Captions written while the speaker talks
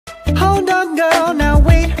Hold on girl, now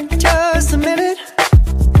wait just a minute.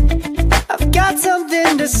 I've got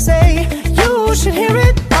something to say, you should hear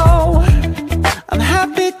it. Oh, I'm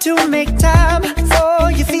happy to make time for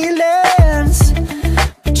your feelings,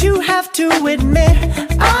 but you have to admit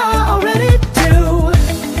I already do.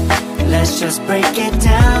 Let's just break it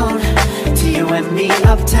down to you and me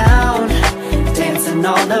uptown, dancing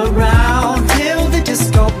all around till the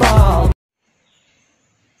disco ball.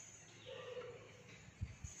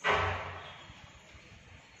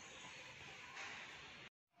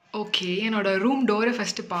 Okay, என்னோடய room டோரை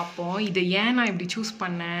first பார்ப்போம். இதை ஏன் நான் இப்படி choose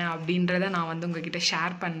பண்ணேன் அப்படின்றத நான் வந்து உங்ககிட்ட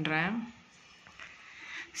ஷேர் பண்ணுறேன்.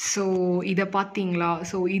 ஸோ இதை பார்த்தீங்களா?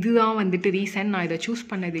 ஸோ இதுதான் வந்துட்டு ரீசன் நான் இதை சூஸ்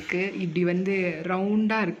பண்ணதுக்கு. இப்படி வந்து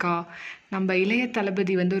ரவுண்டாக இருக்கா. நம்ம இளைய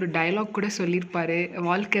தளபதி வந்து ஒரு டயலாக் கூட சொல்லியிருப்பார்,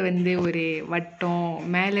 வாழ்க்கை வந்து ஒரு வட்டம்,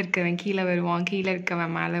 மேலே இருக்கவன் கீழே வருவான், கீழே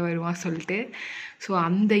இருக்கவன் மேலே வருவான் சொல்லிட்டு. ஸோ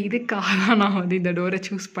அந்த இதுக்காக தான் நான் வந்து இந்த டோரை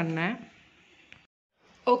சூஸ் பண்ணேன்.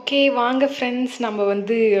 ஓகே வாங்க ஃப்ரெண்ட்ஸ், நம்ம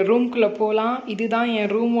வந்து ரூம்குள்ளே போகலாம். இதுதான்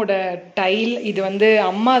என் ரூமோட டைல். இது வந்து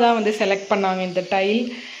அம்மா தான் வந்து செலக்ட் பண்ணாங்க இந்த டைல்.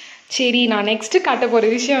 சரி, நான் நெக்ஸ்ட்டு காட்ட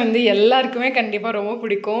போகிற விஷயம் வந்து எல்லாருக்குமே கண்டிப்பாக ரொம்ப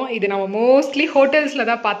பிடிக்கும். இது நம்ம மோஸ்ட்லி ஹோட்டல்ஸில்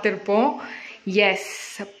தான் பார்த்துருப்போம். எஸ்,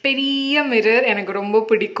 பெரிய மிரர் எனக்கு ரொம்ப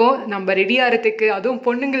பிடிக்கும். நம்ம ரெடி ஆகிறதுக்கு, அதுவும்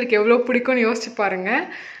பொண்ணுங்களுக்கு எவ்வளோ பிடிக்கும்னு யோசிச்சு பாருங்கள்.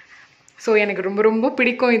 ஸோ எனக்கு ரொம்ப ரொம்ப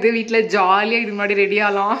பிடிக்கும் இது. வீட்டில் ஜாலியாக இது முன்னாடி ரெடி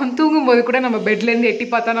ஆகலாம். தூங்கும்போது கூட நம்ம பெட்லேருந்து எட்டி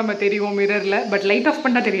பார்த்தா நம்ம தெரியும் மிரரில், பட் லைட் ஆஃப்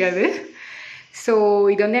பண்ணால் தெரியாது. ஸோ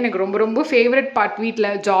இது வந்து எனக்கு ரொம்ப ரொம்ப ஃபேவரட் பார்ட்.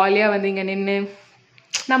 வீட்டில் ஜாலியாக வந்து இங்கே நின்று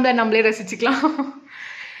நம்மளே ரசிச்சுக்கலாம்,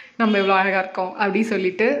 நம்ம எவ்வளோ அழகாக இருக்கோம் அப்படி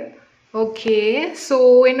சொல்லிட்டு. ஓகே, ஸோ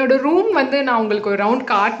என்னோடய ரூம் வந்து நான் உங்களுக்கு ஒரு ரவுண்ட்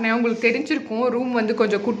காட்டினேன். உங்களுக்கு தெரிஞ்சிருக்கும் ரூம் வந்து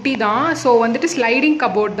கொஞ்சம் குட்டி தான். ஸோ வந்துட்டு ஸ்லைடிங்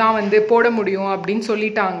கபோர்ட் தான் வந்து போட முடியும் அப்படின்னு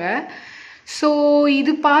சொல்லிட்டாங்க. ஸோ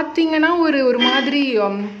இது பார்த்தீங்கன்னா ஒரு மாதிரி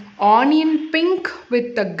onion pink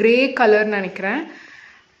with a grey கலர்னு நினைக்கிறேன்.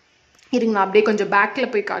 இருங்க நான் அப்படியே கொஞ்சம் பேக்கில்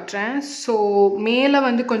போய் காட்டுறேன். ஸோ மேலே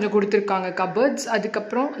வந்து கொஞ்சம் கொடுத்துருக்காங்க கபர்ட்ஸ்,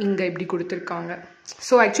 அதுக்கப்புறம் இங்கே இப்படி கொடுத்துருக்காங்க.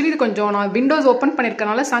 ஸோ ஆக்சுவலி இது கொஞ்சம் நான் விண்டோஸ் ஓப்பன்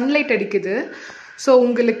பண்ணியிருக்கனால சன்லைட் அடிக்குது. ஸோ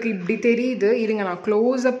உங்களுக்கு இப்படி தெரியுது. இருங்க நான்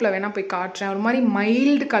க்ளோஸ்அப்பில் வேணால் போய் காட்டுறேன். ஒரு மாதிரி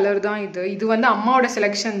மைல்டு கலர் தான் இது. இது வந்து அம்மாவோட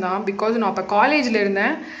செலெக்ஷன் தான், பிகாஸ் நான் அப்போ காலேஜில்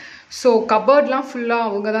இருந்தேன். ஸோ கபர்ட்லாம் ஃபுல்லாக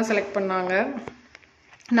அவங்க தான் செலக்ட் பண்ணாங்க.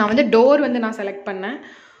 நான் வந்து டோர் வந்து நான் செலக்ட் பண்ணேன்.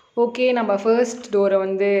 ஓகே, நம்ம ஃபர்ஸ்ட் டோரை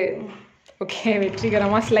வந்து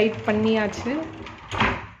வெற்றிகரமாக ஸ்லைட் பண்ணியாச்சு.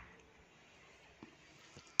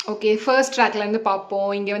 ஓகே, ஃபர்ஸ்ட் ட்ராக்லேருந்து பார்ப்போம்.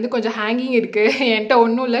 இங்கே வந்து கொஞ்சம் ஹேங்கிங் இருக்குது, என்கிட்ட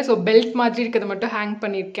ஒன்றும் இல்லை. ஸோ பெல்ட் மாதிரி இருக்கிறத மட்டும் ஹேங்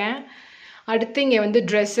பண்ணியிருக்கேன். அடுத்து இங்கே வந்து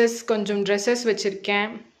கொஞ்சம் ட்ரெஸ்ஸஸ் வச்சுருக்கேன்.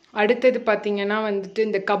 அடுத்தது பார்த்திங்கன்னா வந்துட்டு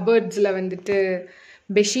இந்த கபர்ட்ஸில் வந்துட்டு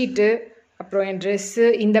பெட்ஷீட்டு, அப்புறம் என் ட்ரெஸ்ஸு.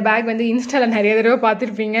 இந்த பேக் வந்து இன்ஸ்டாவில் நிறைய தடவை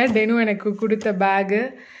பார்த்துருப்பீங்க, டெனு எனக்கு கொடுத்த பேகு.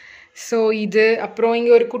 ஸோ இது, அப்புறம்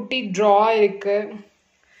இங்கே ஒரு குட்டி ட்ரா இருக்குது.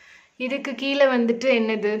 இதுக்கு கீழே வந்துட்டு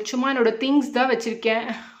என்னது, சும்மா என்னோடய திங்ஸ் தான் வச்சுருக்கேன்.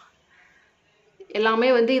 எல்லாமே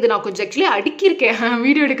வந்து இது நான் கொஞ்சம் ஆக்சுவலி அடுக்கியிருக்கேன்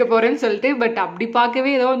வீடியோ எடுக்க போகிறேன்னு சொல்லிட்டு. பட் அப்படி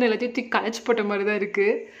பார்க்கவே ஏதோ வந்து எல்லாத்தையும் தூக்கி கலைச்சி போட்ட மாதிரி தான்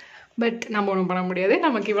இருக்குது. பட் நம்ம ஒன்றும் பண்ண முடியாது,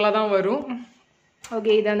 நமக்கு இவ்வளோ தான் வரும்.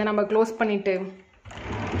 ஓகே, இதை வந்து நம்ம க்ளோஸ் பண்ணிவிட்டு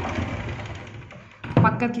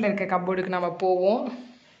பக்கத்தில் இருக்க கபோர்டுக்கு நம்ம போவோம்.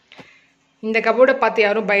 இந்த கபோர்டை பார்த்து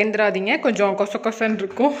யாரும் பயந்துடாதீங்க, கொஞ்சம் கொசன்னு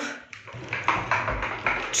இருக்கும்.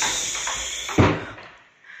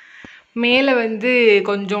 மேலே வந்து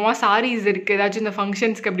கொஞ்சமாக சாரீஸ் இருக்குது, ஏதாச்சும் இந்த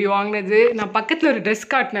ஃபங்க்ஷன்ஸ்க்கு அப்படி வாங்கினது. நான் பக்கத்தில் ஒரு ட்ரெஸ்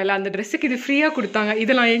காட்டினேன்ல, அந்த ட்ரெஸ்ஸுக்கு இது ஃப்ரீயாக கொடுத்தாங்க.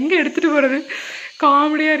 இதை நான் எங்கே எடுத்துகிட்டு போகிறது,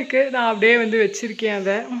 காமெடியாக இருக்குது. நான் அப்படியே வந்து வச்சுருக்கேன்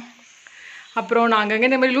அதை. அப்புறம் நான் அங்கங்கே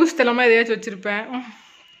இந்த மாதிரி லூஸ் தரமாக எதையாச்சும் வச்சுருப்பேன்.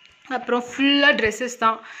 அப்புறம் ஃபுல்லாக ட்ரெஸ்ஸஸ்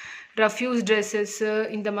தான், ரஃப்யூஸ் ட்ரெஸ்ஸஸ்ஸு,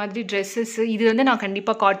 இந்த மாதிரி ட்ரெஸ்ஸஸ்ஸு. இது வந்து நான்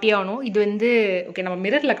கண்டிப்பாக காட்டியே ஆகணும். இது வந்து நம்ம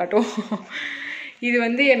மிரரில் காட்டுவோம். இது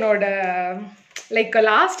வந்து என்னோட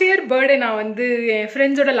லாஸ்ட் இயர் பர்த்டே நான் வந்து என்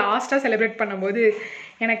ஃப்ரெண்ட்ஸோட லாஸ்ட்டாக செலிப்ரேட் பண்ணும்போது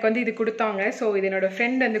எனக்கு வந்து இது கொடுத்தாங்க. ஸோ இது என்னோடய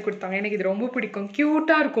ஃப்ரெண்ட் வந்து கொடுத்தாங்க. எனக்கு இது ரொம்ப பிடிக்கும்,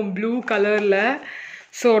 க்யூட்டாக இருக்கும் ப்ளூ கலரில்.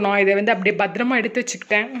 ஸோ நான் இதை வந்து அப்படியே பத்திரமா எடுத்து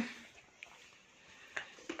வச்சுக்கிட்டேன்.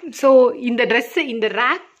 ஸோ இந்த ட்ரெஸ்ஸு, இந்த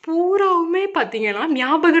ரேக் பூராவுமே பார்த்தீங்கன்னா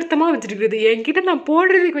ஞாபகார்த்தமாக வச்சுருக்குறது. என்கிட்ட நான்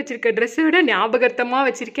போடுறதுக்கு வச்சுருக்க ட்ரெஸ்ஸை விட ஞாபகார்த்தமாக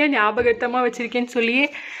வச்சுருக்கேன்னு சொல்லியே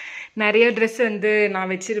நிறைய ட்ரெஸ் வந்து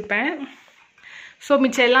நான் வச்சுருப்பேன். ஸோ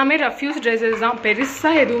மிச்சம் எல்லாமே ரஃப்யூஸ் ட்ரெஸ்ஸஸ் தான்,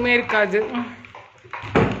 பெருசாக எதுவுமே இருக்காது.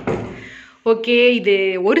 ஓகே, இது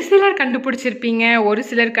ஒரு சிலர் கண்டுபிடிச்சிருப்பீங்க, ஒரு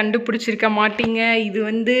சிலர் கண்டுபிடிச்சிருக்க மாட்டீங்க. இது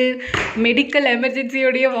வந்து மெடிக்கல்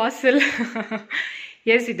எமர்ஜென்சியோடைய வாசல்.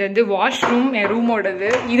 எஸ், இது வந்து வாஷ்ரூம், என் ரூமோடது.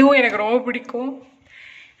 இதுவும் எனக்கு ரொம்ப பிடிக்கும்.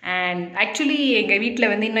 அண்ட் ஆக்சுவலி எங்கள்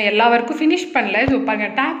வீட்டில் வந்து இன்னும் எல்லா ஒர்க்கும் ஃபினிஷ் பண்ணல. ஸோ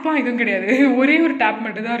பாருங்கள், டேப்லாம் எதுவும் கிடையாது, ஒரே ஒரு டேப்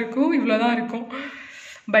மட்டும் தான் இருக்கும், இவ்வளோ தான் இருக்கும்.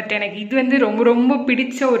 பட் எனக்கு இது வந்து ரொம்ப ரொம்ப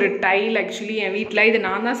பிடிச்ச ஒரு டைல் ஆக்சுவலி என் வீட்டில். இது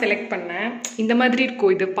நான் தான் செலக்ட் பண்ணேன். இந்த மாதிரி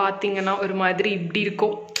இருக்கும், இது பார்த்தீங்கன்னா ஒரு மாதிரி இப்படி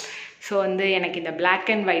இருக்கும். ஸோ வந்து எனக்கு இந்த black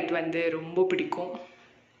and white வந்து ரொம்ப பிடிக்கும்.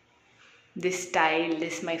 This style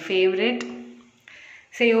is my favorite.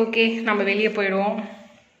 சரி ஓகே, நம்ம வெளியே போயிடுவோம்.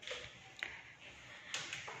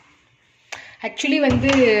 ஆக்சுவலி வந்து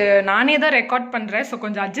நானே தான் ரெக்கார்ட் பண்ணுறேன், ஸோ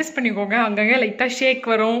கொஞ்சம் அட்ஜஸ்ட் பண்ணிக்கோங்க. அங்கங்கே லைட்டாக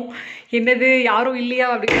ஷேக் வரும். என்னது யாரும் இல்லையா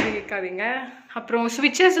அப்படின்னு கேட்காதீங்க. அப்புறம்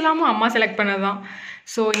ஸ்விட்சஸ் இல்லாமல் அம்மா செலக்ட் பண்ணது தான்.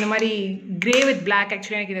 ஸோ இந்த மாதிரி கிரே வித் பிளாக்,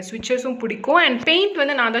 ஆக்சுவலி எனக்கு இந்த ஸ்விட்சஸும் பிடிக்கும். அண்ட் பெயிண்ட்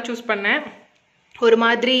வந்து நான் தான் சூஸ் பண்ணேன். ஒரு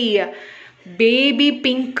மாதிரி பேபி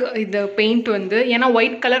பிங்க் இந்த பெயிண்ட் வந்து, ஏன்னா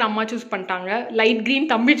ஒயிட் கலர் அம்மா சூஸ் பண்ணிட்டாங்க, லைட் க்ரீன்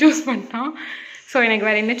தம்பி சூஸ் பண்ணிட்டான். ஸோ எனக்கு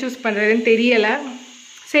வேறு என்ன சூஸ் பண்ணுறதுன்னு தெரியலை.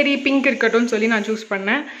 சரி பிங்க் இருக்கட்டும்னு சொல்லி நான் சூஸ்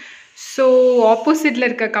பண்ணேன். ஸோ ஆப்போசிட்டில்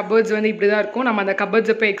இருக்க கபோர்ட்ஸ் வந்து இப்படி தான் இருக்கும். நம்ம அந்த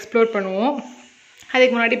கபோர்ட்ஸை போய் எக்ஸ்ப்ளோர் பண்ணுவோம்.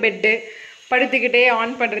 அதுக்கு முன்னாடி பெட்டு, படுத்துக்கிட்டே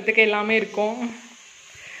ஆன் பண்ணுறதுக்கு எல்லாமே இருக்கும்.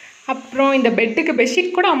 அப்புறம் இந்த பெட்டுக்கு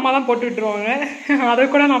பெட்ஷீட் கூட அம்மா தான் போட்டு விட்டுருவாங்க, அதை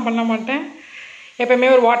கூட நான் பண்ண மாட்டேன். எப்போயுமே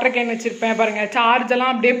ஒரு வாட்டர் கேன் வச்சுருப்பேன் பாருங்கள்,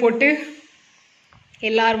 சார்ஜெல்லாம் அப்படியே போட்டு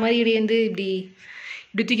எல்லார் மாதிரி இப்படி வந்து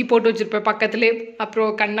இப்படி தூக்கி போட்டு வச்சுருப்பேன் பக்கத்துலேயே.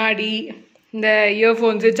 அப்புறம் கண்ணாடி, இந்த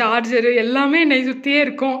இயர்ஃபோன்ஸு, சார்ஜரு எல்லாமே என்னை சுற்றியே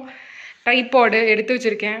இருக்கும். ட்ரைபாடு எடுத்து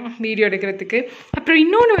வச்சுருக்கேன் வீடியோ எடுக்கிறதுக்கு. அப்புறம்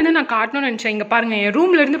இன்னொன்று வந்து நான் காட்டணும்னு நினச்சேன். இங்கே பாருங்கள், என்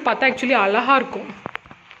ரூம்லேருந்து பார்த்தா ஆக்சுவலி அழகாக இருக்கும்.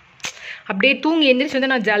 அப்படியே தூங்கி எந்திரிச்சு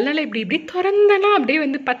வந்து நான் ஜன்னலை இப்படி திறந்தேன்னா அப்படியே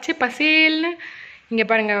வந்து பச்சை பசேல்னு இங்கே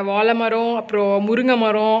பாருங்கள், வாழை மரம், அப்புறம் முருங்கை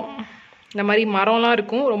மரம், இந்த மாதிரி மரம்லாம்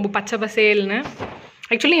இருக்கும் ரொம்ப பச்சை பசேல்னு.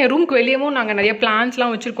 ஆக்சுவலி என் ரூமுக்கு வெளியவும் நாங்கள் நிறைய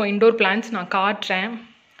பிளான்ஸ்லாம் வச்சுருக்கோம், இன்டோர் பிளான்ஸ். நான் காட்டுறேன்.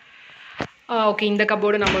 ஓகே, இந்த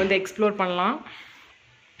கபோர்டு நம்ம வந்து எக்ஸ்ப்ளோர் பண்ணலாம்.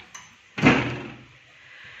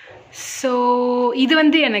 ஸோ இது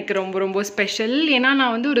வந்து எனக்கு ரொம்ப ரொம்ப ஸ்பெஷல். ஏன்னா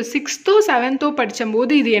நான் வந்து ஒரு 6th or 7th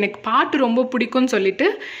படித்தபோது இது எனக்கு பாட்டு ரொம்ப பிடிக்கும்னு சொல்லிட்டு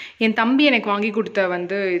என் தம்பி எனக்கு வாங்கி கொடுத்த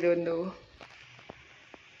வந்து இது வந்து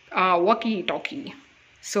வாக்கி டாக்கி.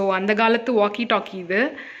 ஸோ அந்த காலத்து வாக்கி டாக்கி இது.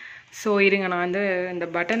 ஸோ இருங்க, நான் வந்து இந்த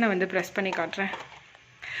பட்டனை வந்து ப்ரெஸ் பண்ணி காட்டுறேன்.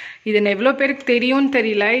 இது எவ்வளோ பேருக்கு தெரியும்னு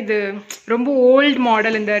தெரியல. இது ரொம்ப ஓல்டு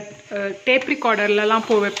மாடல். இந்த டேப் ரிகார்டர்லலாம்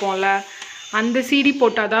வைப்போம்ல, அந்த சிடி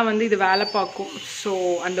போட்டால் தான் வந்து இது வேலை பார்க்கும். ஸோ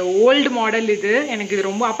அந்த ஓல்டு மாடல் இது. எனக்கு இது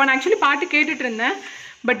ரொம்ப, அப்போ நான் ஆக்சுவலி பாட்டு கேட்டுட்டு இருந்தேன்,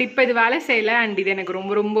 பட் இப்போ இது வேலை செய்யலை. அண்ட் இது எனக்கு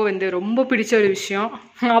ரொம்ப ரொம்ப வந்து ரொம்ப பிடிச்ச ஒரு விஷயம்.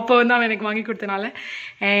 அப்போ வந்து அவன் எனக்கு வாங்கி கொடுத்தனால.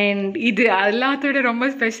 அண்ட் இது எல்லாத்தோட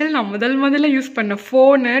ரொம்ப ஸ்பெஷல். நான் முதல்ல யூஸ் பண்ண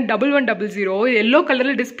ஃபோனு 1100. எல்லோ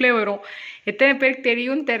கலரில் டிஸ்பிளே வரும். எத்தனை பேருக்கு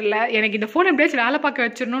தெரியும்னு தெரில. எனக்கு இந்த ஃபோன் எப்படியாச்சும் வேலை பார்க்க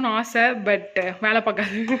வச்சிடணும்னு ஆசை, பட் வேலை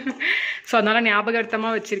பார்க்காது. ஸோ அதனால்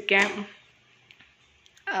ஞாபகார்த்தமாக வச்சுருக்கேன்.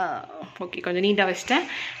 ஓகே, கொஞ்சம் நீட்டாக வச்சிட்டேன்.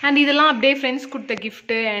 அண்ட் இதெல்லாம் அப்படியே ஃப்ரெண்ட்ஸ் கொடுத்த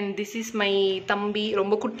gift. And this is my தம்பி,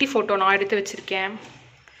 ரொம்ப குட்டி ஃபோட்டோ நான் எடுத்து வச்சுருக்கேன்.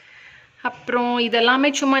 அப்புறம் இதெல்லாமே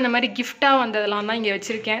சும்மா இந்த மாதிரி கிஃப்டாக வந்ததெல்லாம் தான் இங்கே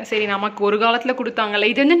வச்சுருக்கேன். சரி, நமக்கு ஒரு காலத்தில் கொடுத்தாங்கல்ல,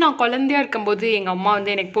 இது வந்து நான் குழந்தையாக இருக்கும்போது எங்கள் அம்மா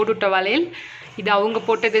வந்து எனக்கு போட்டுவிட்ட வளையல், இது அவங்க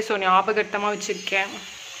போட்டது. ஸோ ஞாபகார்த்தமாக வச்சுருக்கேன்.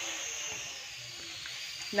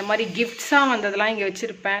 இந்த மாதிரி கிஃப்ட்ஸாக வந்ததெல்லாம் இங்கே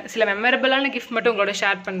வச்சுருப்பேன். சில மெமரபிளான கிஃப்ட் மட்டும் உங்களோட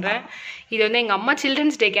ஷேர் பண்ணுறேன். இது வந்து எங்கள் அம்மா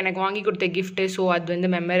சில்ட்ரன்ஸ் டேக்கு எனக்கு வாங்கி கொடுத்த கிஃப்ட்டு. ஸோ அது வந்து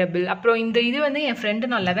மெமரபிள். அப்புறம் இது வந்து என்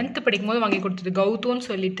ஃப்ரெண்டு நான் 11th படிக்கும்போது வாங்கி கொடுத்தது, கௌதம்னு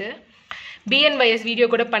சொல்லிட்டு. BNYS வீடியோ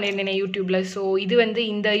கூட பண்ணியிருந்தேன் யூடியூப்பில். ஸோ இது வந்து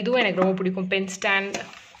இதுவும் எனக்கு ரொம்ப பிடிக்கும், பென் ஸ்டாண்ட்.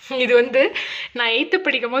 இது வந்து நான் 8th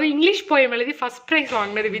படிக்கும்போது இங்கிலீஷ் போயம் எழுதி ஃபஸ்ட் ப்ரைஸ்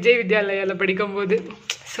வாங்கினது விஜய் வித்யாலயாவில் படிக்கும்போது.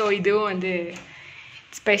 ஸோ இதுவும் வந்து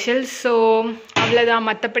ஸ்பெஷல். ஸோ அவ்வளோதான்.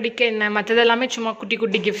 மற்றபடிக்கு என்ன, மற்றதெல்லாமே சும்மா குட்டி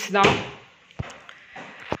குட்டி கிஃப்ட்ஸ் தான்.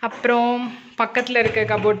 அப்புறம் பக்கத்தில் இருக்க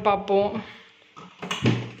கபோர்ட் பார்ப்போம்.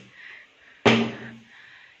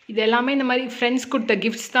 இது எல்லாமே இந்த மாதிரி ஃப்ரெண்ட்ஸ் கொடுத்த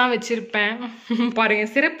கிஃப்ட்ஸ் தான் வச்சுருப்பேன். பாருங்கள்,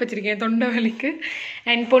 சிரப் வச்சுருக்கேன் தொண்டை வலிக்கு.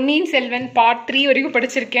 அண்ட் பொன்னியின் செல்வன் பார்ட் 3 வரைக்கும்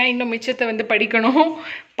படிச்சிருக்கேன். இன்னும் மிச்சத்தை வந்து படிக்கணும்.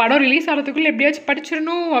 படம் ரிலீஸ் ஆகிறதுக்குள்ளே எப்படியாச்சும்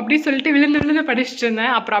படிச்சிடணும் அப்படின்னு சொல்லிட்டு விழுந்து படிச்சுட்டு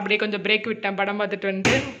இருந்தேன். அப்புறம் அப்படியே கொஞ்சம் பிரேக் விட்டேன் படம் பார்த்துட்டு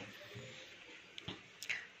வந்து.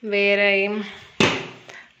 வேற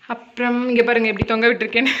அப்புறம் இங்கே பாருங்கள் எப்படி தொங்க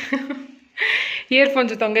விட்டுருக்கேன்னு.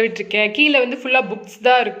 இயர்ஃபோன்ஸை தொங்க விட்டுருக்கேன். கீழே வந்து ஃபுல்லாக புக்ஸ்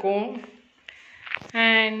தான் இருக்கும்.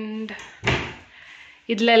 அண்ட்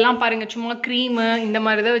இதில் எல்லாம் பாருங்கள், சும்மா க்ரீமு இந்த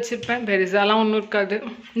மாதிரி தான் வச்சுருப்பேன். பெருசாலாம் ஒன்றும் இருக்காது.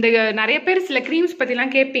 இந்த நிறைய பேர் சில க்ரீம்ஸ்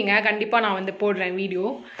பற்றிலாம் கேட்பீங்க, கண்டிப்பாக நான் வந்து போடுறேன் வீடியோ.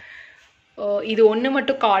 இது ஒன்று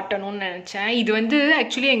மட்டும் காட்டணும்னு நினச்சேன். இது வந்து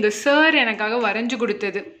ஆக்சுவலி எங்கள் சார் எனக்காக வரைஞ்சி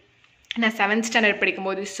கொடுத்தது நான் 7th standard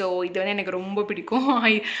படிக்கும்போது. ஸோ இது வந்து எனக்கு ரொம்ப பிடிக்கும்.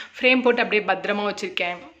 ஃப்ரேம் போட்டு அப்படியே பத்திரமா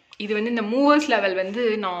வச்சுருக்கேன். இது வந்து இந்த மூவர்ஸ் லெவல் வந்து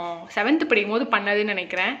நான் 7th படிக்கும்போது பண்ணதுன்னு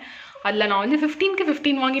நினைக்கிறேன். அதில் நான் வந்து 15க்கு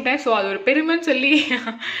 15 வாங்கிட்டேன். ஸோ அது ஒரு பெருமைன்னு சொல்லி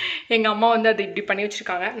எங்கள் அம்மா வந்து அதை இப்படி பண்ணி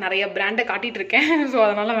வச்சுருக்காங்க. நிறைய பிராண்டை காட்டிகிட்டு இருக்கேன், ஸோ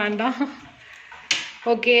அதனால் வேண்டாம்.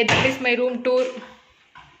 Okay, that is my room tour.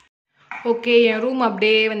 Okay, N room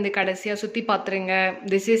அப்படியே வந்து கடைசியாக சுற்றி பார்த்துருங்க.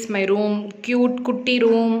 This is my room, cute குட்டி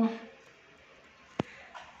ரூம்.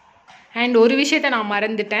 அண்ட் ஒரு விஷயத்த நான்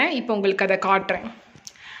மறந்துட்டேன், இப்போ உங்களுக்கு அதை காட்டுறேன்.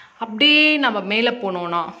 அப்படியே நம்ம மேலே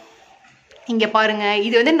போனோன்னா இங்கே பாருங்கள்,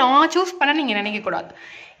 இது வந்து நான் சூஸ் பண்ண நீங்கள் நினைக்கக்கூடாது.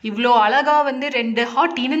 இவ்வளோ அழகாக வந்து 2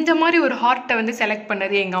 ஹார்ட் இணைஞ்ச மாதிரி ஒரு ஹார்ட்டை வந்து செலக்ட்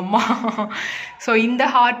பண்ணது எங்கள் அம்மா. ஸோ இந்த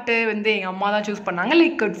ஹார்ட்டு வந்து எங்கள் அம்மா தான் சூஸ் பண்ணாங்க.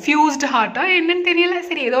 லைக் ஃபியூஸ்டு ஹார்ட்டாக என்னன்னு தெரியல.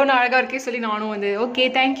 சரி ஏதோ ஒன்று அழகாக இருக்கே சொல்லி நானும் வந்து ஓகே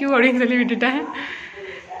தேங்க்யூ அப்படின்னு சொல்லி விட்டுட்டேன்.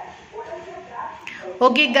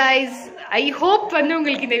 ஓகே கைஸ், ஐ ஹோப் வந்து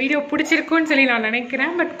உங்களுக்கு இந்த வீடியோ பிடிச்சிருக்குன்னு சொல்லி நான்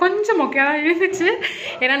நினைக்கிறேன். பட் கொஞ்சம் ஓகே தான் இருந்துச்சு.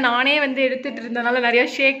 ஏன்னா நானே வந்து எடுத்துகிட்டு இருந்தனால நிறையா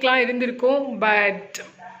ஷேக்லாம் இருந்திருக்கும். பட்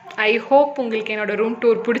ஐ ஹோப் உங்களுக்கு என்னோடய ரூம்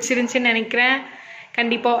டூர் பிடிச்சிருந்துச்சின்னு நினைக்கிறேன்.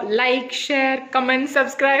 கண்டிப்பாக லைக், ஷேர், கமெண்ட்,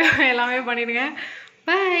 சப்ஸ்கிரைப் எல்லாமே பண்ணிடுங்க.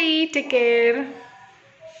 By, take care.